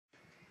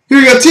Here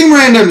we go. Team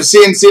random.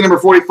 C&C number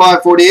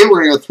 45, 48.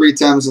 We're going to go 3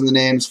 times on the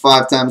names,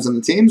 5 times on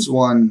the teams.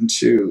 1,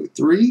 2,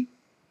 3.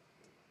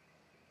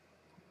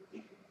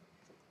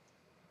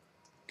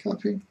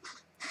 Copy.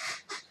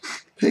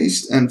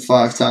 Paste. And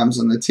 5 times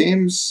on the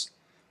teams.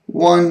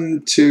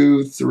 1,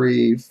 2,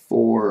 3,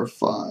 4,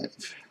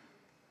 5.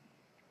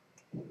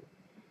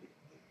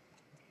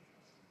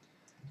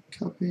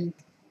 Copy.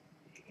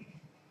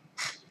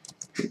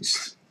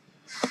 Paste.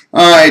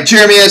 All right,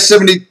 Jeremy has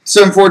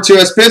 742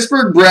 has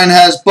Pittsburgh. Brent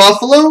has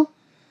Buffalo.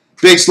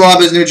 Big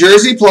Slob has New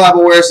Jersey.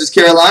 Pliable Wares has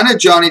Carolina.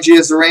 Johnny G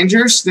has the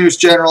Rangers. Snooze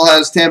General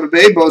has Tampa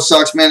Bay. Bo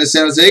Soxman has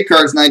San Jose.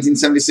 Cards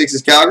 1976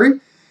 has Calgary.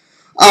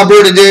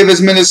 Alberta Dave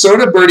has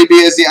Minnesota. Birdie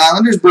B has the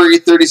Islanders.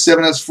 Bergie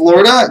 37 has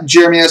Florida.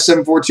 Jeremy has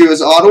 742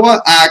 has Ottawa.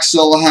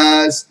 Axel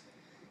has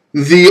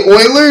the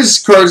Oilers.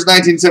 Cards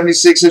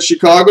 1976 has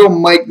Chicago.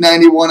 Mike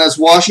 91 has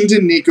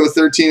Washington. Nico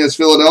 13 has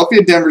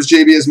Philadelphia. Denver's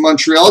JB has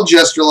Montreal.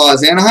 Jester Law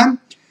has Anaheim.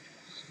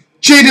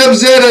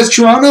 JWZ has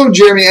Toronto.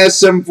 Jeremy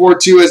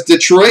S742 has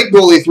Detroit.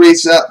 Goalie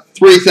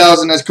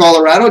 3000 has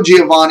Colorado.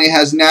 Giovanni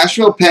has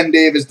Nashville. Penn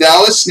Dave has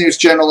Dallas. Snooze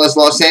General has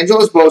Los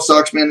Angeles. Bo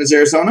Soxman has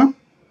Arizona.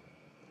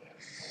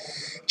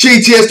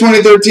 GTS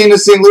 2013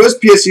 has St. Louis.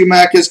 PSU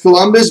Mac has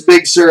Columbus.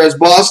 Big Sur has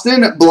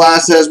Boston.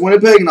 Blast has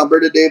Winnipeg. And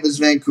Alberta Dave has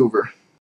Vancouver.